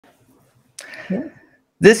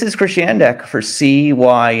This is Chris Yandek for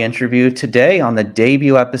CYInterview. Today, on the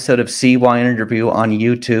debut episode of CYInterview on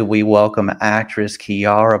YouTube, we welcome actress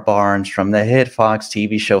Kiara Barnes from the hit Fox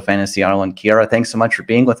TV show Fantasy Island. Kiara, thanks so much for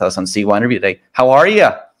being with us on CYInterview today. How are you?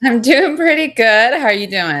 I'm doing pretty good. How are you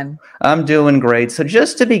doing? I'm doing great. So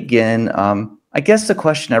just to begin, I guess the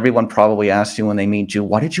question everyone probably asks you when they meet you,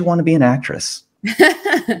 why did you want to be an actress?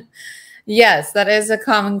 Yes, that is a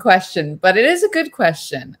common question, but it is a good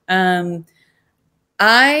question.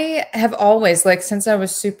 I have always, since I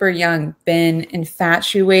was super young, been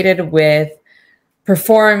infatuated with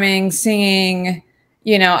performing, singing.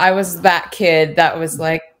 You know, I was that kid that was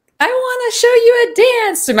like, I want to show you a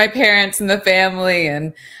dance to my parents and the family.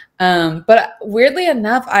 And, but weirdly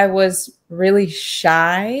enough, I was really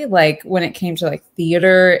shy, when it came to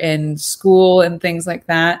theater and school and things like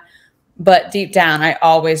that. But deep down, I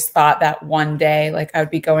always thought that one day, I would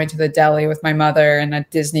be going to the deli with my mother and a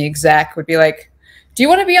Disney exec would be like, do you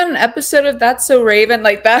want to be on an episode of That's So Raven?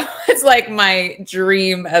 That was my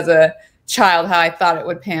dream as a child, how I thought it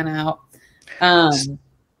would pan out.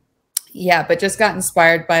 Yeah, but just got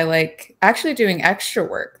inspired by actually doing extra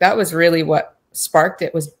work. That was really what sparked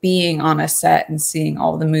it, was being on a set and seeing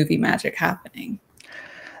all the movie magic happening.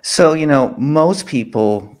 So, most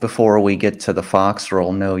people, before we get to the Fox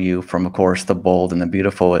role, know you from, of course, The Bold and the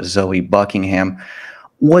Beautiful as Zoe Buckingham.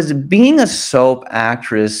 Was being a soap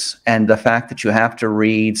actress and the fact that you have to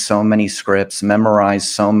read so many scripts, memorize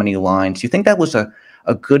so many lines, do you think that was a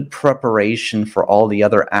good preparation for all the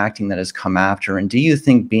other acting that has come after? And do you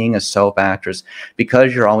think being a soap actress,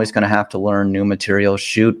 because you're always going to have to learn new material,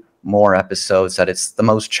 shoot more episodes, that it's the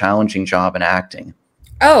most challenging job in acting?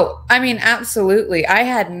 Oh, I mean, absolutely. I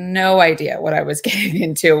had no idea what I was getting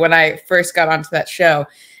into when I first got onto that show.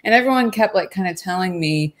 And everyone kept kind of telling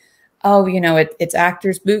me, oh, it's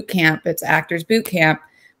actors boot camp. It's actors boot camp.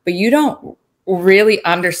 But you don't really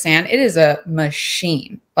understand. It is a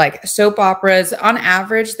machine. Soap operas, on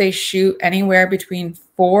average, they shoot anywhere between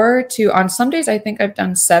 4 to, on some days, I think I've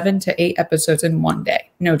done 7 to 8 episodes in one day.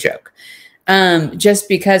 No joke. Just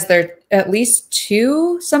because they're at least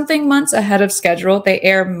 2-something months ahead of schedule. They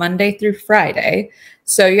air Monday through Friday.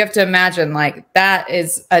 So you have to imagine that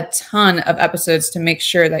is a ton of episodes to make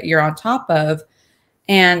sure that you're on top of.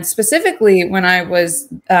 And specifically when I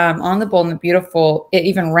was on The Bold and the Beautiful, it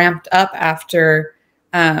even ramped up after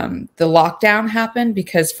the lockdown happened,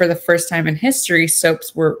 because for the first time in history,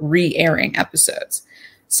 soaps were re-airing episodes.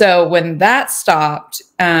 So when that stopped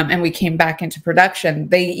and we came back into production,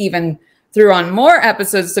 they even threw on more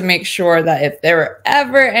episodes to make sure that if there were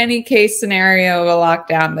ever any case scenario of a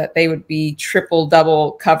lockdown, that they would be triple,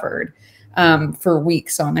 double covered for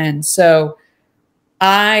weeks on end. So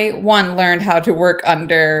I, learned how to work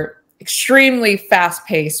under extremely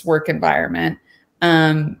fast-paced work environment.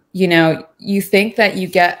 You think that you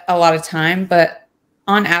get a lot of time, but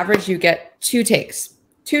on average, you get 2 takes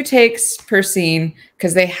per scene,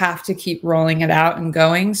 because they have to keep rolling it out and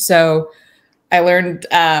going. So I learned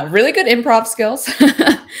really good improv skills,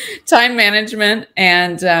 time management,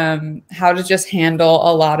 and how to just handle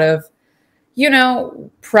a lot of,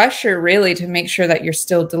 pressure, really, to make sure that you're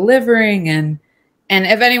still delivering. And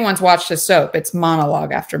if anyone's watched a soap, it's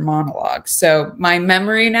monologue after monologue. So my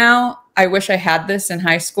memory now, I wish I had this in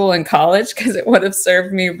high school and college, because it would have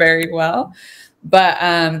served me very well. But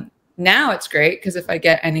now it's great, because if I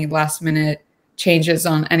get any last minute changes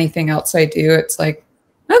on anything else I do, it's okay,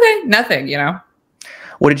 nothing,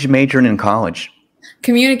 What did you major in college?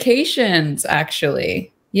 Communications,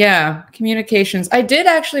 actually. Yeah, communications. I did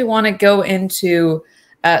actually want to go into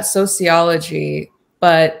sociology,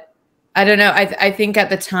 but I don't know. I think at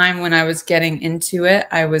the time when I was getting into it,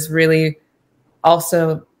 I was really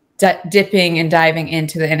also dipping and diving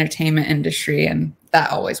into the entertainment industry, and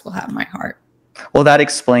that always will have my heart. Well, that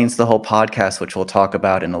explains the whole podcast, which we'll talk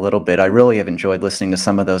about in a little bit. I really have enjoyed listening to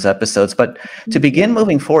some of those episodes. But to begin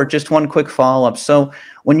moving forward, just one quick follow-up. So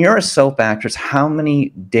when you're a soap actress, how many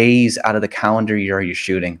days out of the calendar year are you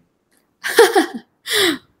shooting?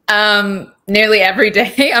 Nearly every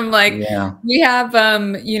day. I'm yeah. We have,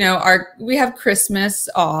 we have Christmas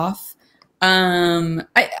off.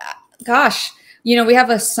 Gosh, we have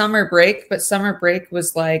a summer break, but summer break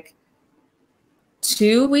was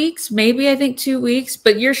 2 weeks, maybe, I think 2 weeks,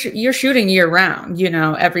 but you're shooting year round,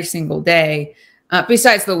 every single day,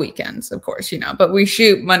 besides the weekends, of course, but we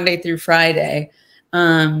shoot Monday through Friday.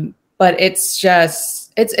 But it's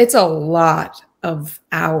just, it's a lot of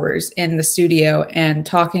hours in the studio, and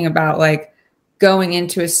talking about going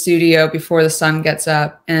into a studio before the sun gets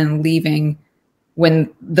up and leaving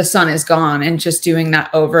when the sun is gone, and just doing that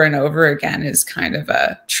over and over again is kind of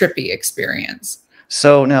a trippy experience.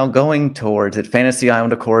 So now going towards it, Fantasy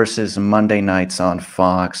Island, of course, is Monday nights on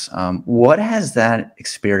Fox. What has that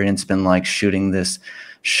experience been like shooting this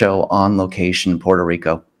show on location in Puerto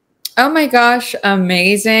Rico? Oh my gosh,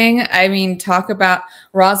 amazing. I mean, talk about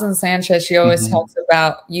Rosalind Sanchez. She always Hmm. talks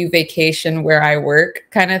about you vacation where I work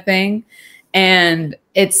kind of thing. And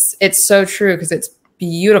it's so true because it's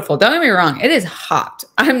beautiful. Don't get me wrong, it is hot.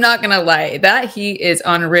 I'm not gonna lie. That heat is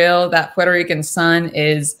unreal. That Puerto Rican sun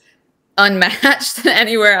is unmatched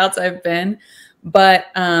anywhere else I've been. But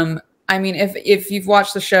I mean, if you've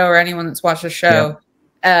watched the show or anyone that's watched the Yeah. show,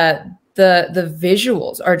 uh, the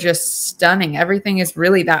visuals are just stunning. Everything is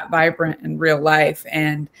really that vibrant in real life,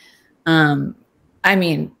 and um, I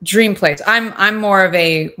mean, dream place. I'm more of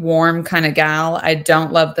a warm kind of gal. I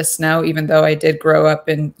don't love the snow, even though I did grow up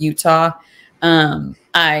in Utah.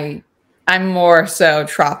 I'm more so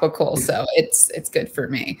tropical, so it's good for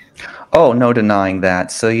me. Oh, no denying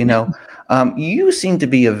that. So, you seem to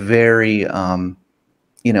be a very,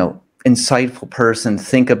 insightful person.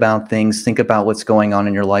 Think about things, think about what's going on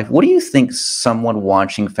in your life. What do you think someone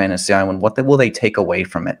watching Fantasy Island, will they take away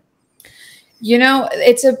from it? You know,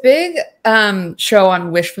 it's a big show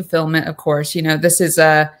on wish fulfillment, of course. You know, this is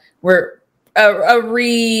we're a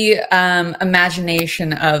re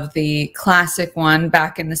imagination of the classic one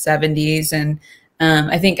back in the 70s. And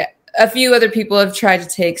I think a few other people have tried to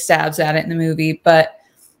take stabs at it in the movie. But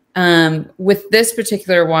with this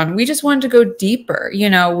particular one, we just wanted to go deeper, you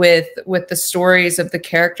know, with the stories of the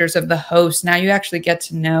characters of the host. Now you actually get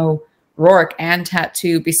to know Rourke and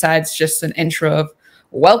Tattoo besides just an intro of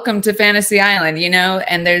welcome to Fantasy Island, you know,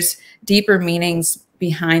 and there's deeper meanings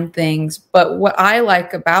behind things. But what I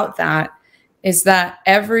like about that is that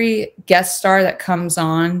every guest star that comes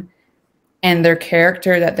on and their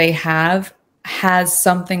character that they have has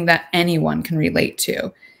something that anyone can relate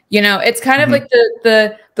to. You know, it's kind of Hmm. like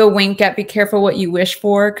the wink at be careful what you wish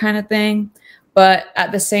for kind of thing. But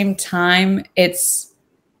at the same time, it's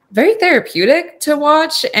very therapeutic to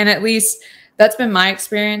watch, and at least that's been my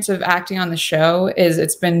experience of acting on the show. Is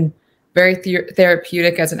it's been very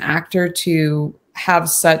therapeutic as an actor to have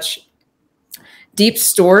such deep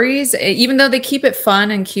stories. Even though they keep it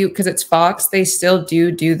fun and cute because it's Fox, they still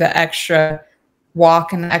do the extra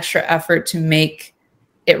walk and the extra effort to make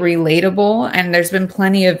it relatable. And there's been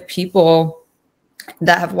plenty of people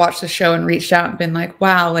that have watched the show and reached out and been like,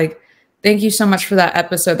 wow, like, thank you so much for that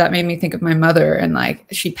episode. That made me think of my mother, and like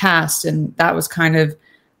she passed, and that was kind of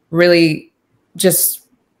really just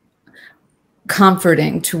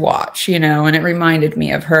comforting to watch, you know, and it reminded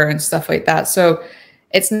me of her and stuff like that. So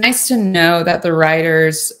it's nice to know that the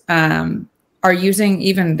writers are using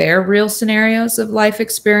even their real scenarios of life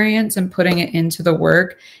experience and putting it into the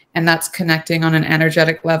work, and that's connecting on an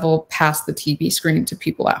energetic level past the TV screen to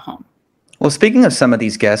people at home. Well, speaking of some of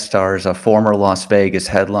these guest stars, a former Las Vegas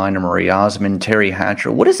headliner Marie Osmond, Terry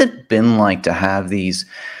Hatcher, what has it been like to have these,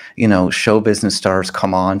 show business stars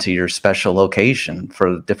come on to your special location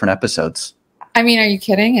for different episodes? I mean, are you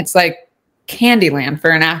kidding? It's like Candyland for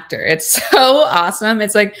an actor. It's so awesome.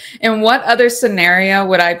 It's like, in what other scenario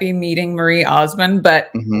would I be meeting Marie Osmond? But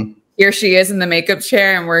Hmm. here she is in the makeup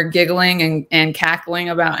chair, and we're giggling and cackling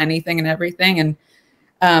about anything and everything.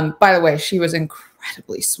 And by the way, she was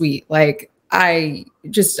incredibly sweet. Like, I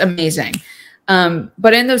just amazing.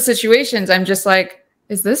 But in those situations, I'm just like,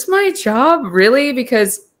 is this my job really?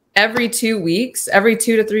 Because every 2 weeks, every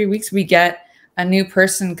 2 to 3 weeks, we get a new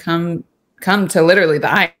person come to literally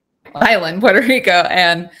the island, Puerto Rico,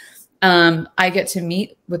 and I get to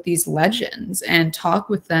meet with these legends and talk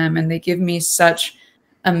with them, and they give me such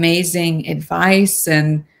amazing advice,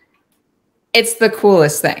 and it's the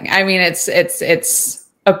coolest thing. I mean, it's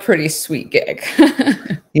a pretty sweet gig.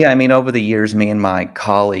 Yeah, I mean, over the years, me and my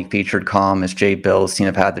colleague, featured columnist Jay Bilstein,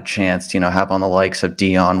 have had the chance to, have on the likes of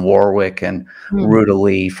Dionne Warwick and Mm. Ruta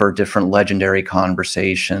Lee for different legendary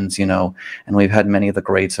conversations, and we've had many of the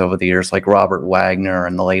greats over the years, like Robert Wagner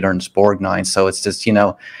and the late Ernst Borgnine. So it's just,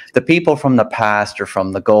 the people from the past are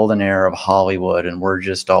from the golden era of Hollywood, and we're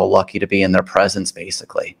just all lucky to be in their presence,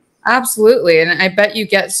 basically. Absolutely. And I bet you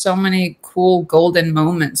get so many cool golden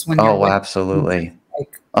moments when you're Oh, with them. absolutely.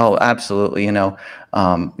 Like, Oh, absolutely.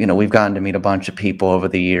 We've gotten to meet a bunch of people over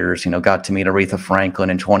the years. Got to meet Aretha Franklin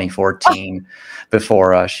in 2014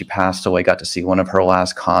 before she passed away. Got to see one of her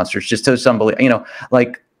last concerts. Just so unbelievable.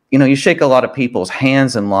 Like you know, you shake a lot of people's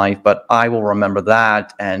hands in life, but I will remember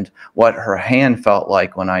that and what her hand felt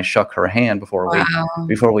like when I shook her hand Wow.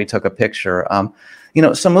 before we took a picture. You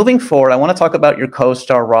know, so moving forward, I want to talk about your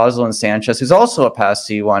co-star Rosalind Sanchez, who's also a past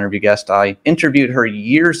CYInterview guest. I interviewed her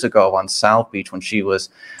years ago on South Beach when she was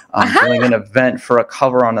doing an event for a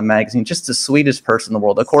cover on a magazine. Just the sweetest person in the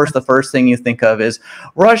world. Of course, the first thing you think of is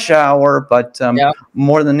Rush Hour, but Yep.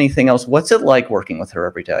 more than anything else, what's it like working with her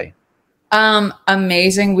every day?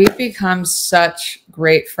 Amazing. We've become such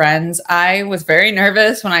great friends. I was very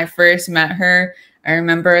nervous when I first met her. I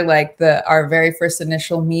remember like our very first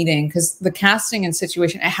initial meeting, because the casting and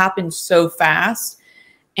situation, it happened so fast,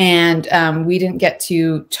 and we didn't get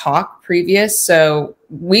to talk previous. So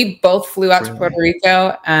we both flew out to Puerto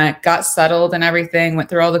Rico, got settled and everything, went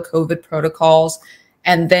through all the COVID protocols,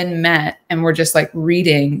 and then met, and we're just like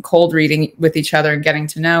cold reading with each other and getting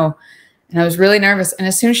to know. And I was really nervous. And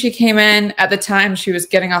as soon as she came in, at the time she was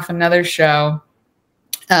getting off another show,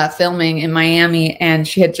 filming in Miami, and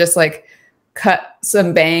she had just like cut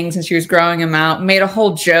some bangs and she was growing them out, made a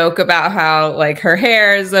whole joke about how like her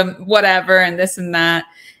hair is whatever and this and that,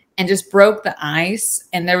 and just broke the ice.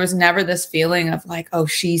 And there was never this feeling of like, oh,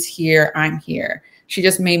 she's here, I'm here. She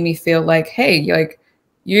just made me feel like, hey, like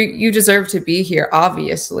you deserve to be here,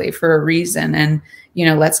 obviously, for a reason. And, you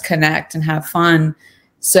know, let's connect and have fun.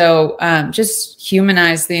 So just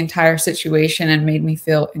humanized the entire situation and made me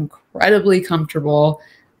feel incredibly comfortable.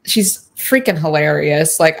 She's freaking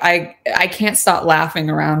hilarious. Like I can't stop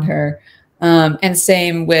laughing around her. And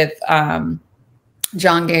same with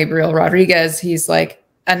John Gabriel Rodriguez. He's like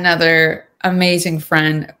another amazing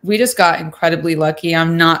friend. We just got incredibly lucky.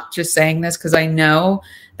 I'm not just saying this because I know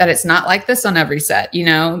that it's not like this on every set. You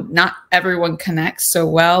know, not everyone connects so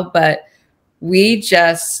well, but we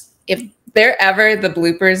just, if they're ever the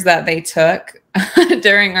bloopers that they took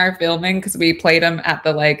during our filming, because we played them at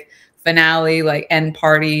the like finale, like end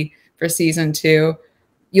party for season 2,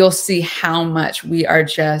 you'll see how much we are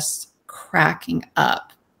just cracking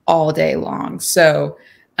up all day long. So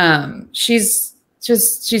she's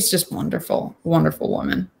just wonderful, wonderful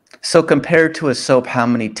woman. So compared to a soap, how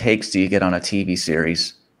many takes do you get on a TV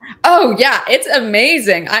series? Oh yeah, it's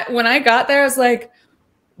amazing. When I got there, I was like,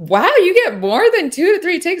 wow, you get more than 2 to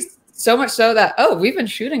 3 takes. So much so that, oh, we've been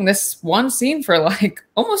shooting this one scene for like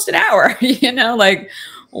almost an hour, you know, like,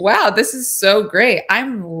 wow, this is so great.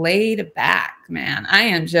 I'm laid back, man. I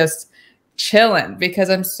am just chilling because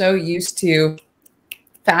I'm so used to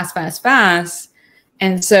fast, fast, fast.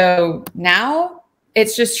 And so now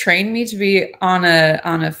it's just trained me to be on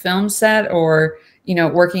a film set or, you know,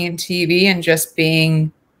 working in TV and just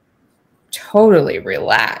being totally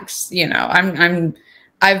relaxed. You know,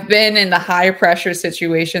 I've been in the high pressure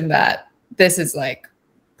situation that this is like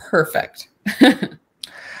perfect.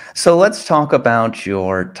 So let's talk about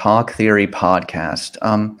your Talk Theory podcast.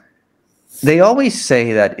 They always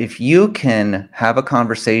say that if you can have a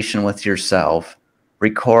conversation with yourself,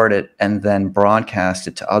 record it, and then broadcast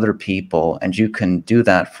it to other people, and you can do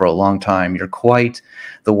that for a long time, you're quite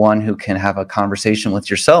the one who can have a conversation with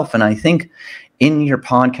yourself. And I think in your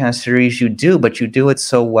podcast series you do, but you do it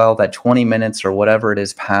so well that 20 minutes or whatever it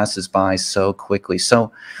is passes by so quickly.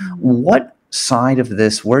 So what side of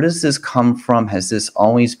this, where does this come from? Has this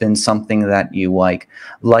always been something that you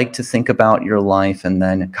like to think about your life and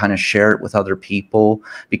then kind of share it with other people?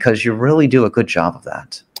 Because you really do a good job of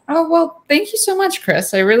that. Oh, well, thank you so much,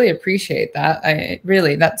 Chris. I really appreciate that.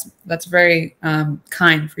 That's very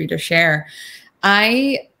kind for you to share.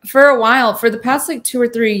 For a while, for the past like 2 or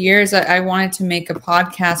 3 years, I wanted to make a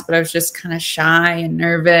podcast, but I was just kind of shy and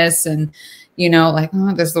nervous and, you know, like,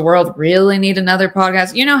 oh, does the world really need another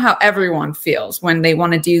podcast? You know how everyone feels when they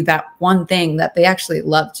want to do that one thing that they actually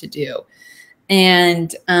love to do.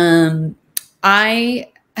 And I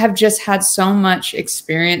have just had so much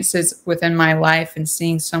experiences within my life and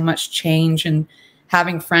seeing so much change and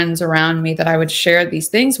having friends around me that I would share these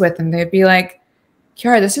things with, and they'd be like,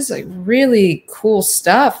 Kiara, this is like really cool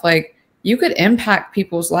stuff. Like you could impact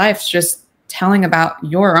people's lives just telling about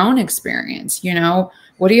your own experience. You know,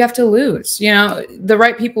 what do you have to lose? You know, the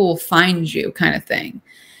right people will find you, kind of thing.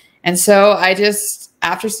 And so I just,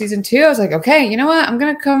 after season 2, I was like, okay, you know what? I'm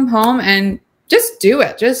going to come home and just do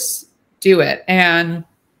it. Just do it. And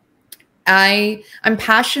I'm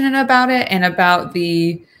passionate about it and about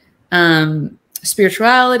the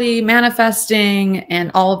spirituality, manifesting, and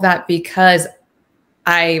all of that because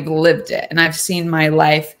I've lived it and I've seen my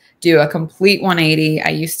life do a complete 180. I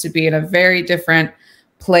used to be in a very different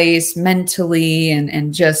place mentally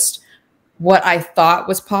and just what I thought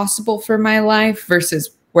was possible for my life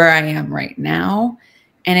versus where I am right now.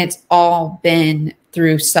 And it's all been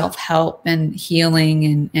through self-help and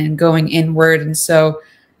healing and going inward. And so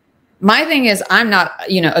my thing is, I'm not,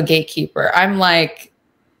 a gatekeeper.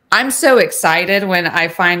 I'm so excited when I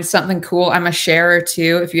find something cool. I'm a sharer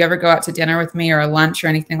too. If you ever go out to dinner with me or a lunch or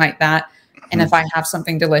anything like that, and if I have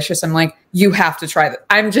something delicious, I'm like, you have to try that.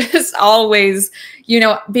 I'm just always,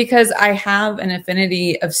 because I have an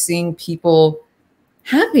affinity of seeing people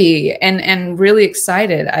happy and really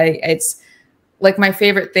excited. It's like my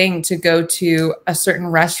favorite thing to go to a certain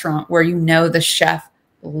restaurant where the chef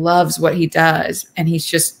loves what he does and he's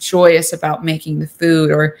just joyous about making the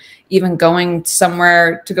food, or even going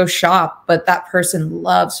somewhere to go shop, but that person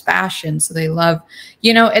loves fashion, so they love,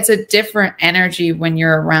 it's a different energy when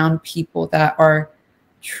you're around people that are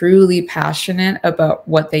truly passionate about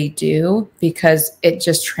what they do, because it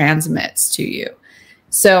just transmits to you.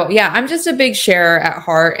 So yeah, I'm just a big sharer at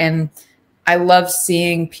heart, and I love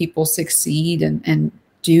seeing people succeed and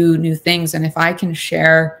do new things. And if I can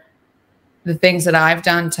share the things that I've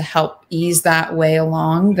done to help ease that way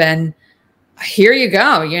along, then here you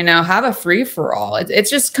go, have a free for all. It's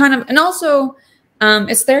just kind of, and also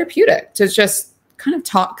it's therapeutic to just kind of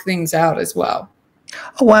talk things out as well.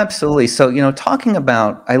 Oh, absolutely. So, talking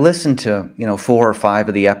about, I listened to, 4 or 5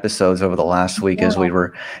 of the episodes over the last week as we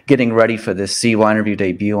were getting ready for this CYInterview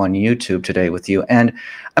debut on YouTube today with you. And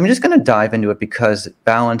I'm just going to dive into it because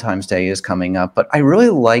Valentine's Day is coming up, but I really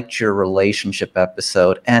liked your relationship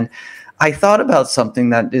episode. And I thought about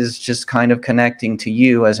something that is just kind of connecting to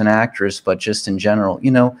you as an actress, but just in general.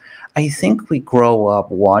 I think we grow up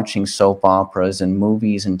watching soap operas and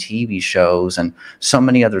movies and TV shows and so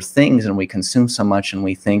many other things, and we consume so much, and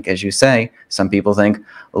we think, as you say, some people think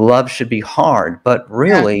love should be hard, but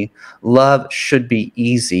really love should be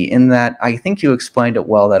easy. In that, I think you explained it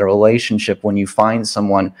well, that a relationship, when you find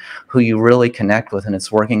someone who you really connect with and it's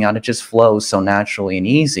working out, it just flows so naturally and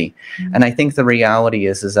easy. Mm-hmm. And I think the reality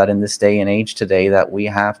is that in this day and age today, that we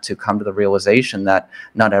have to come to the realization that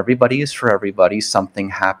not everybody is for everybody. Something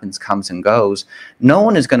happens, comes and goes. No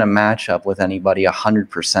one is going to match up with anybody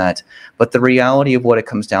 100%. But the reality of what it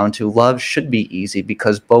comes down to, love should be easy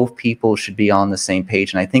because both people should be on the same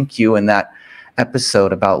page. And I think you, in that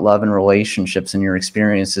episode about love and relationships and your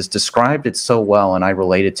experiences, described it so well, and I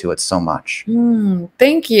related to it so much.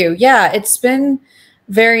 Thank you. Yeah, it's been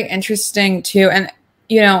very interesting too. And,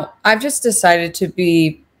 I've just decided to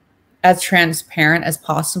be as transparent as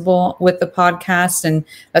possible with the podcast. And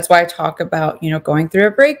that's why I talk about, going through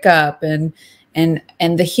a breakup and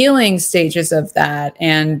the healing stages of that,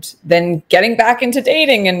 and then getting back into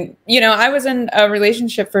dating. And, I was in a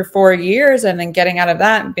relationship for 4 years and then getting out of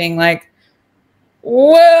that and being like,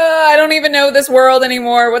 whoa, I don't even know this world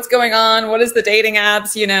anymore. What's going on? What is the dating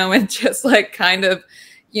apps, and just like kind of,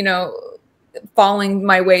 falling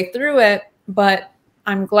my way through it. But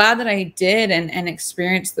I'm glad that I did and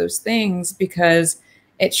experienced those things, because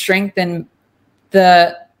it strengthened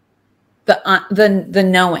the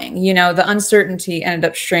knowing, the uncertainty ended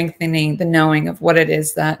up strengthening the knowing of what it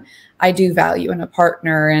is that I do value in a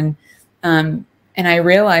partner. And I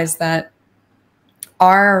realized that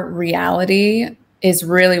our reality is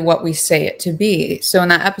really what we say it to be. So in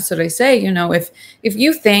that episode, I say, if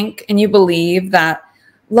you think and you believe that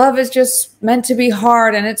love is just meant to be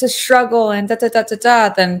hard and it's a struggle and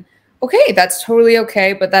then okay, that's totally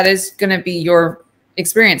okay. But that is going to be your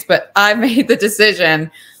experience. But I made the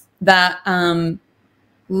decision that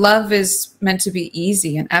love is meant to be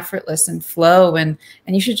easy and effortless and flow, and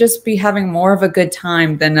you should just be having more of a good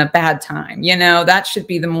time than a bad time. That should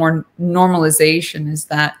be the more normalization, is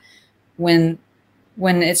that when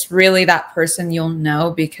it's really that person, you'll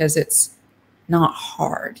know, because it's not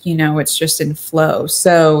hard, it's just in flow.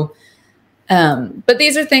 So, but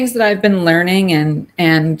these are things that I've been learning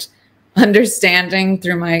and understanding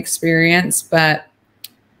through my experience, but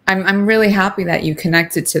I'm really happy that you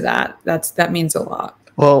connected to that. That means a lot.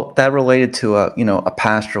 Well, that related to a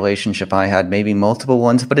past relationship I had, maybe multiple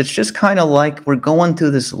ones, but it's just kind of like we're going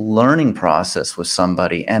through this learning process with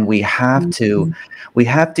somebody, and we have to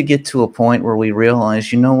get to a point where we realize,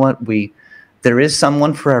 there is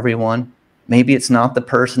someone for everyone. Maybe it's not the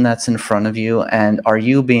person that's in front of you, and are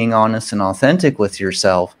you being honest and authentic with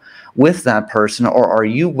yourself with that person, or are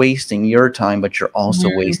you wasting your time, but you're also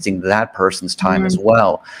wasting that person's time as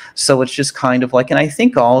well? So it's just kind of like, and I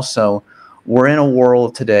think also we're in a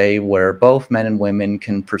world today where both men and women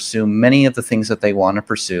can pursue many of the things that they want to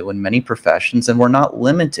pursue in many professions, and we're not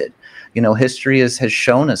limited. History has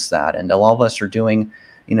shown us that, and all of us are doing,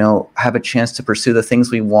 have a chance to pursue the things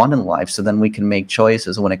we want in life, so then we can make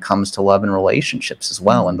choices when it comes to love and relationships as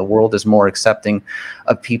well. And the world is more accepting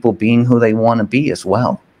of people being who they want to be as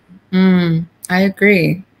well. I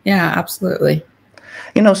agree. Yeah, absolutely.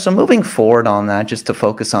 So moving forward on that, just to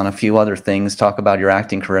focus on a few other things, talk about your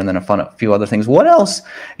acting career and then a few other things. What else,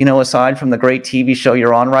 aside from the great TV show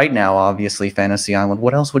you're on right now, obviously Fantasy Island,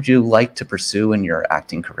 what else would you like to pursue in your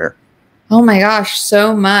acting career? Oh my gosh,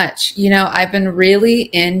 so much. I've been really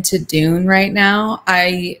into Dune right now.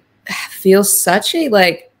 I feel such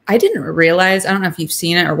a I didn't realize, I don't know if you've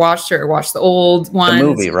seen it or watched the old The ones.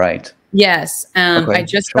 movie, right? Yes. I Okay,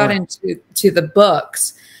 just got sure. into the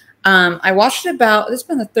books. I watched it this has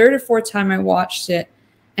been the third or fourth time I watched it.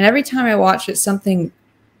 And every time I watch it, something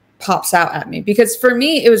pops out at me, because for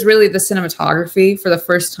me, it was really the cinematography for the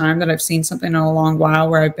first time that I've seen something in a long while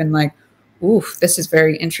where I've been like, oof, this is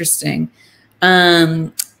very interesting.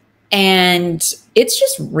 And it's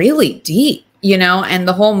just really deep, and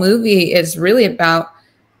the whole movie is really about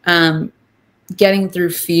getting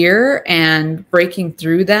through fear and breaking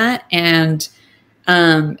through that. And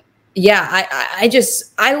yeah,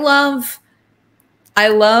 I love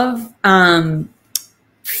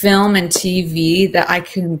film and TV that I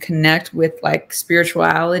can connect with, like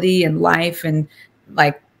spirituality and life, and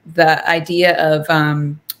like the idea of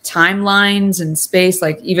timelines and space.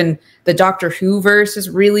 Like even the Doctor Who verse is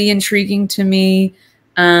really intriguing to me.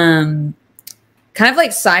 Kind of like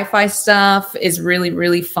sci-fi stuff is really,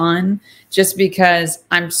 really fun, just because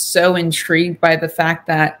I'm so intrigued by the fact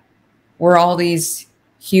that we're all these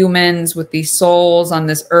humans with these souls on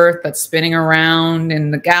this earth that's spinning around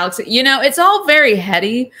in the galaxy. It's all very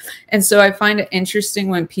heady. And so I find it interesting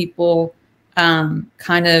when people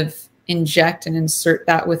kind of inject and insert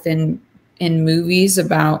that in movies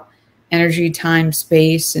about energy, time,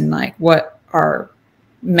 space, and like what our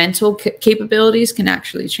mental capabilities can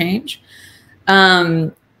actually change.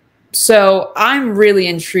 So I'm really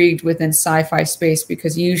intrigued within sci-fi space,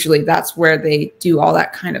 because usually that's where they do all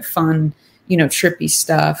that kind of fun, trippy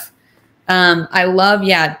stuff. I love,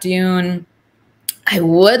 Dune. I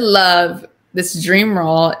would love, this dream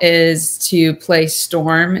role is to play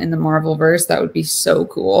Storm in the Marvel verse. That would be so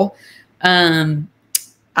cool. I'm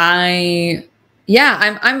open.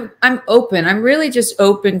 I'm really just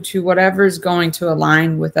open to whatever's going to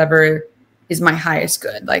align with whatever is my highest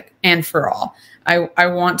good, and for all. I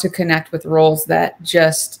want to connect with roles that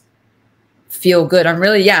just feel good.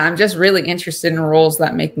 I'm just really interested in roles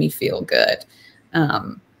that make me feel good.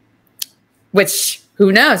 Which,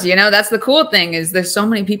 who knows, that's the cool thing, is there's so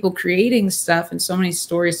many people creating stuff and so many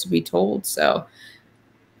stories to be told. So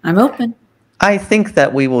I'm open. I think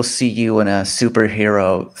that we will see you in a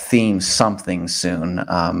superhero theme something soon.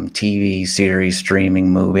 TV, series,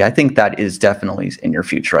 streaming, movie. I think that is definitely in your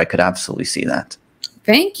future. I could absolutely see that.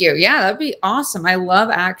 Thank you. Yeah, that'd be awesome. I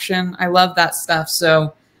love action. I love that stuff.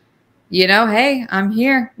 So, hey, I'm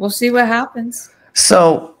here. We'll see what happens.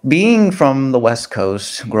 So, being from the West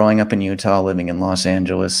Coast, growing up in Utah, living in Los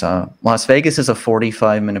Angeles, Las Vegas is a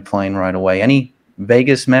 45-minute plane ride away. Any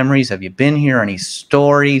Vegas memories? Have you been here? Any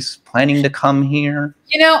stories? Planning to come here?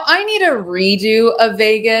 I need a redo of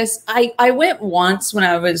Vegas. I went once when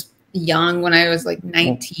I was young, when I was like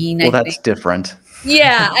 19. Well, that's different.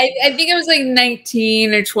 Yeah, I think I was like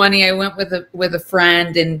 19 or 20. I went with a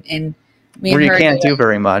friend, and me where and her, you can't do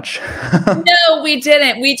very much. No, we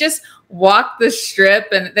didn't. We just walked the strip,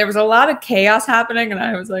 and there was a lot of chaos happening, and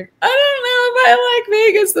I was like, I don't know if I like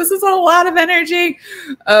Vegas. This is a lot of energy.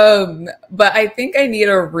 But I think I need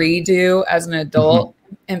a redo as an adult,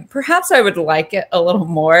 and perhaps I would like it a little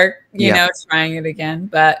more, trying it again.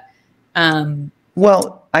 But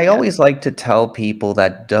well, I always like to tell people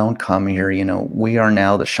that don't come here, we are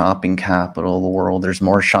now the shopping capital of the world. There's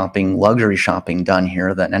more shopping, luxury shopping done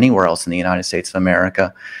here than anywhere else in the United States of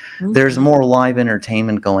America. There's more live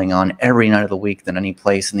entertainment going on every night of the week than any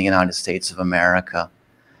place in the United States of America.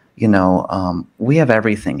 We have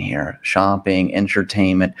everything here: shopping,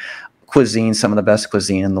 entertainment, cuisine, some of the best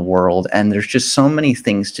cuisine in the world. And there's just so many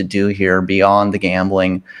things to do here beyond the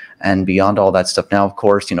gambling and beyond all that stuff. Now, of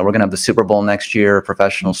course, we're going to have the Super Bowl next year.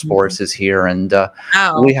 Professional sports is here. And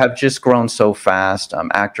we have just grown so fast.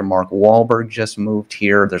 Actor Mark Wahlberg just moved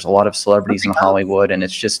here. There's a lot of celebrities in Hollywood. And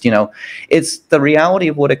it's just, it's the reality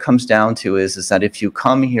of what it comes down to is that if you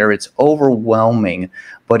come here, it's overwhelming.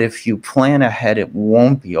 But if you plan ahead, it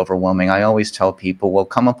won't be overwhelming. I always tell people, well,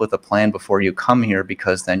 come up with a plan before you come here,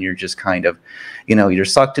 because then you're just kind of, you're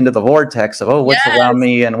sucked into the vortex of, oh, what's around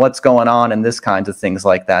me and what's going on and this kinds of things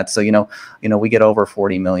like that. So, we get over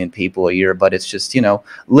 40 million people a year, but it's just,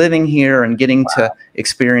 living here and getting to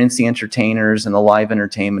experience the entertainers and the live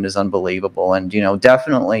entertainment is unbelievable. And,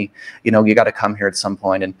 definitely, you got to come here at some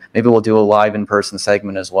point, and maybe we'll do a live in-person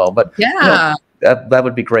segment as well. But That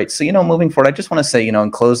would be great. So, moving forward, I just want to say,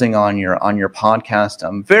 in closing on your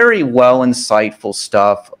podcast, very well insightful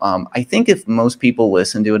stuff. I think if most people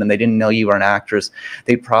listen to it and they didn't know you were an actress,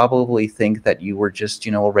 they probably think that you were just,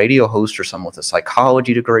 a radio host or someone with a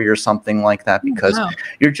psychology degree or something like that, because Wow.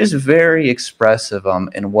 you're just very expressive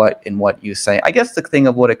in what you say. I guess the thing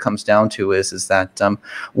of what it comes down to is that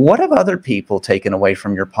what have other people taken away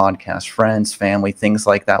from your podcast, friends, family, things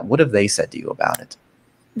like that? What have they said to you about it?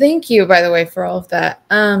 Thank you, by the way, for all of that.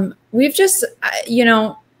 We've just,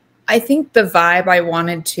 I think the vibe I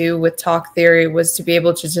wanted to with Talk Theory was to be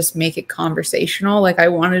able to just make it conversational. Like I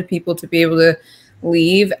wanted people to be able to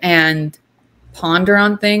leave and ponder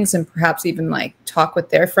on things and perhaps even like talk with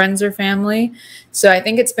their friends or family. So I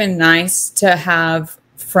think it's been nice to have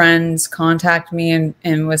friends contact me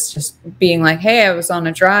and was just being like, hey, I was on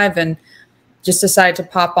a drive and just decided to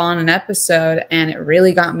pop on an episode, and it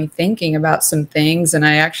really got me thinking about some things, and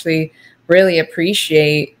I actually really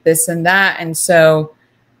appreciate this and that. And so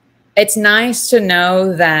it's nice to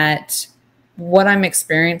know that what I'm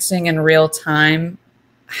experiencing in real time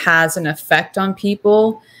has an effect on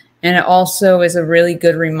people. And it also is a really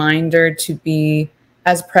good reminder to be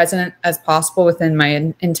as present as possible within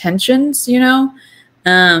my intentions,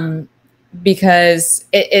 because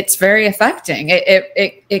it's very affecting.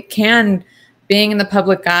 It can, being in the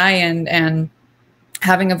public eye and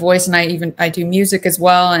having a voice, and I do music as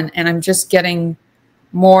well. And I'm just getting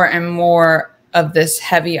more and more of this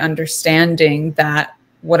heavy understanding that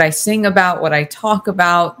what I sing about, what I talk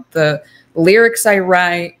about, the lyrics I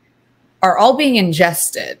write are all being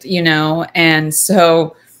ingested, and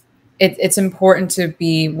so it's important to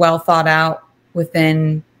be well thought out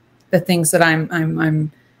within the things that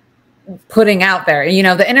I'm putting out there.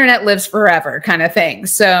 The internet lives forever kind of thing.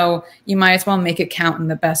 So you might as well make it count in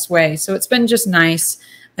the best way. So it's been just nice,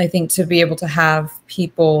 I think, to be able to have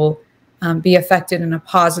people be affected in a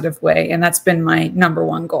positive way. And that's been my number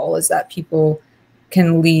one goal, is that people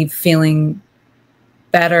can leave feeling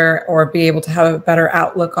better or be able to have a better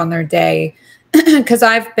outlook on their day. Because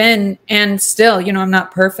I've been, and still, I'm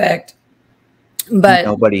not perfect, but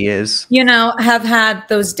Nobody is, have had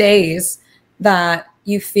those days that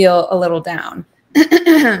you feel a little down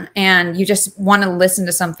and you just want to listen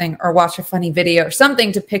to something or watch a funny video or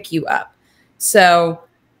something to pick you up. So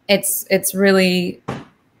it's really,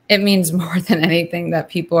 it means more than anything that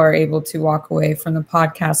people are able to walk away from the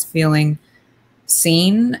podcast feeling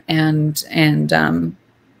seen and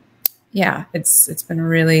yeah, it's been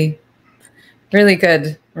really, really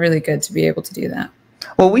good to be able to do that.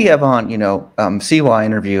 Well, we have on,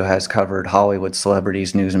 CYInterview has covered Hollywood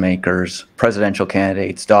celebrities, newsmakers, presidential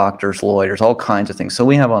candidates, doctors, lawyers, all kinds of things. So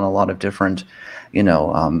we have on a lot of different,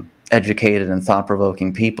 educated and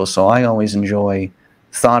thought-provoking people. So I always enjoy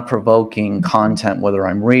thought-provoking content, whether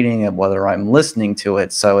I'm reading it, whether I'm listening to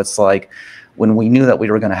it. So it's like, when we knew that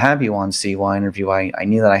we were going to have you on CYInterview, I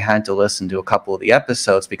knew that I had to listen to a couple of the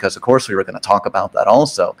episodes, because of course we were going to talk about that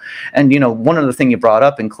also. And one of the things you brought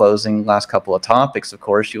up in closing, last couple of topics, of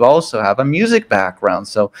course, you also have a music background.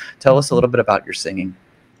 So tell us a little bit about your singing.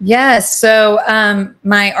 Yes. So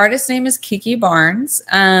my artist name is Kiara Barnes,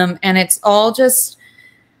 and it's all just,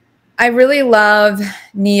 I really love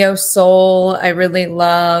neo soul. I really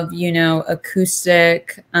love,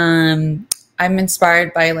 acoustic. I'm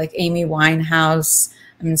inspired by like Amy Winehouse.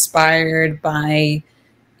 I'm inspired by,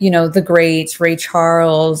 the greats, Ray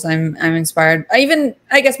Charles. I'm inspired,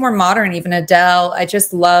 I guess more modern, even Adele. I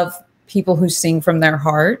just love people who sing from their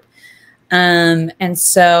heart. And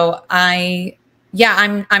so I'm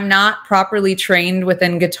not properly trained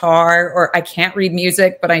within guitar, or I can't read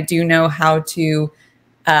music, but I do know how to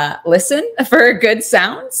listen for a good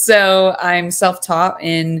sound. So I'm self-taught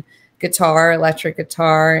in guitar, electric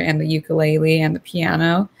guitar, and the ukulele and the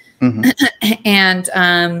piano. Mm-hmm.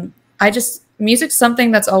 And music's something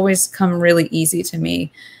that's always come really easy to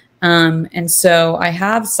me. And so I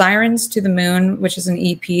have Sirens to the Moon, which is an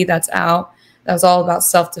EP that's out. That was all about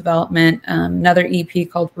self-development. Another EP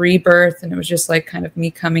called Rebirth, and it was just like kind of me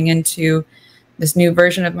coming into this new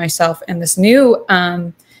version of myself. And this new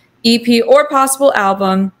EP or possible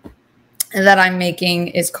album that I'm making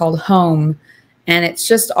is called Home. And it's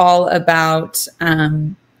just all about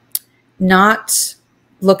not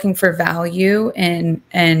looking for value and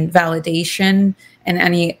validation and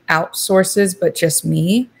any outsources, but just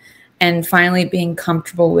me. And finally being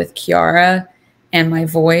comfortable with Kiara and my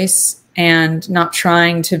voice, and not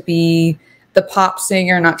trying to be the pop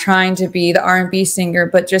singer, not trying to be the R&B singer,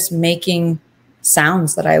 but just making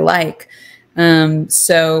sounds that I like.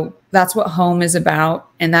 So that's what Home is about.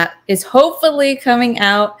 And that is hopefully coming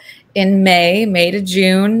out in May to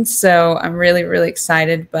June. So I'm really, really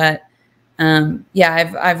excited. But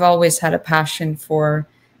yeah, I've always had a passion for,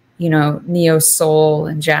 you know, neo soul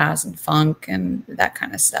and jazz and funk and that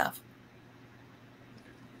kind of stuff.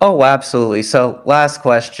 Oh, absolutely. So, last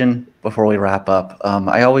question before we wrap up.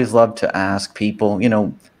 I always love to ask people,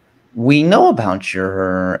 we know about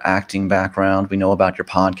your acting background, we know about your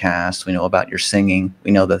podcast, we know about your singing,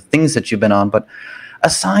 we know the things that you've been on, but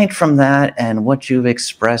aside from that and what you've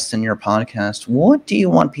expressed in your podcast, what do you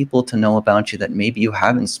want people to know about you that maybe you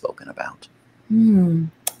haven't spoken about?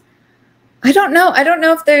 I don't know. I don't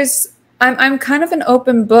know if there's, I'm kind of an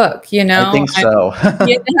open book, you I know, think so.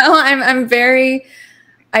 I'm very,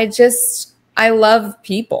 I love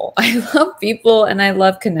people. I love people and I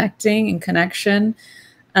love connecting and connection.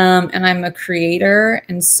 And I'm a creator.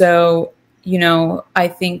 And so, you know, I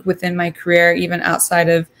think within my career, even outside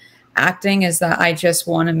of acting, is that I just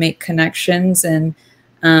want to make connections and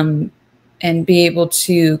be able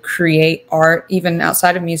to create art, even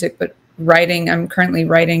outside of music, but writing. I'm currently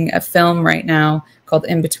writing a film right now called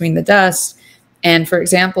In Between the Dust. And for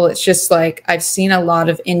example, it's just like, I've seen a lot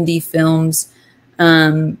of indie films,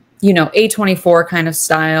 you know, A24 kind of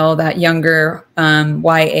style, that younger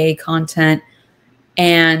YA content.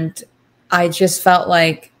 And I just felt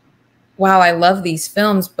like, wow, I love these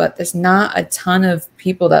films, but there's not a ton of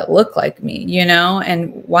people that look like me, you know,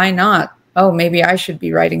 and why not? Oh, maybe I should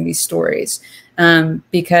be writing these stories.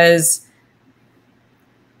 Because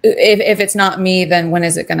if it's not me, then when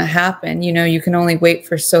is it going to happen? You know, you can only wait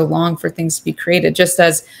for so long for things to be created. Just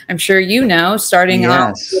as I'm sure, you know, starting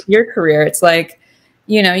off with your career, it's like,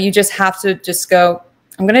 you know, you just have to just go,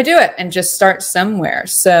 I'm going to do it and just start somewhere.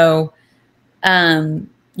 So,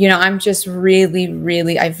 you know, I'm just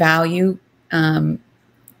really, I value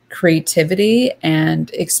creativity and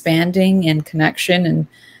expanding and connection. And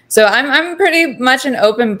so I'm pretty much an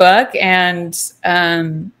open book, and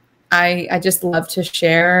I just love to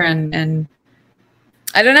share, and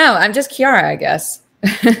I don't know, I'm just Kiara, I guess.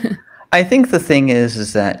 I think the thing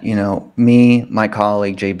is that, you know, me, my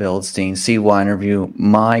colleague, Jay Bildstein, CYInterview,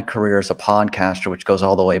 my career as a podcaster, which goes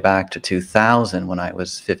all the way back to 2000 when I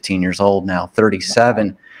was 15 years old, now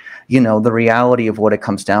 37. You know, the reality of what it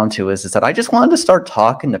comes down to is that I just wanted to start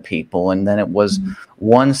talking to people. And then it was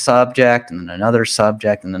one subject and then another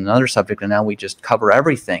subject and another subject. And now we just cover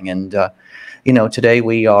everything. And, you know, today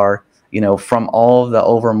we are, you know, from all the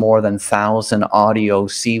over more than 1,000 audio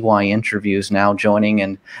CY interviews now joining.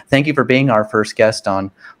 And thank you for being our first guest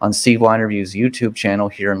on CYInterview's YouTube channel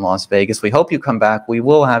here in Las Vegas. We hope you come back. We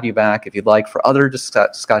will have you back if you'd like for other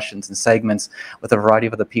discussions and segments with a variety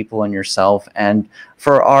of other people and yourself. And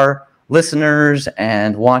for our listeners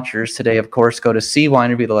and watchers today, of course, go to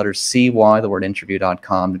CYInterview, the letter CY, the word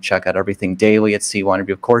interview.com to check out everything daily at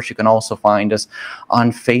CYInterview. Of course, you can also find us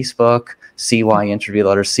on Facebook, CYInterview,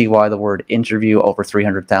 letter CY, the word interview, over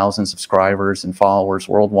 300,000 subscribers and followers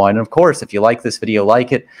worldwide. And of course, if you like this video,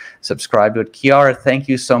 like it, subscribe to it. Kiara, thank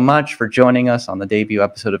you so much for joining us on the debut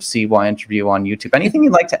episode of CYInterview on YouTube. Anything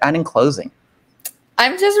you'd like to add in closing?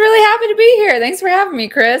 I'm just really happy to be here. Thanks for having me,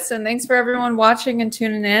 Chris. And thanks for everyone watching and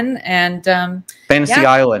tuning in. And Fantasy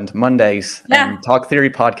Island, Mondays, and Talk Theory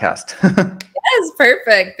podcast. Yes,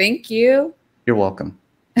 perfect. Thank you. You're welcome.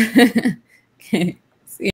 Okay.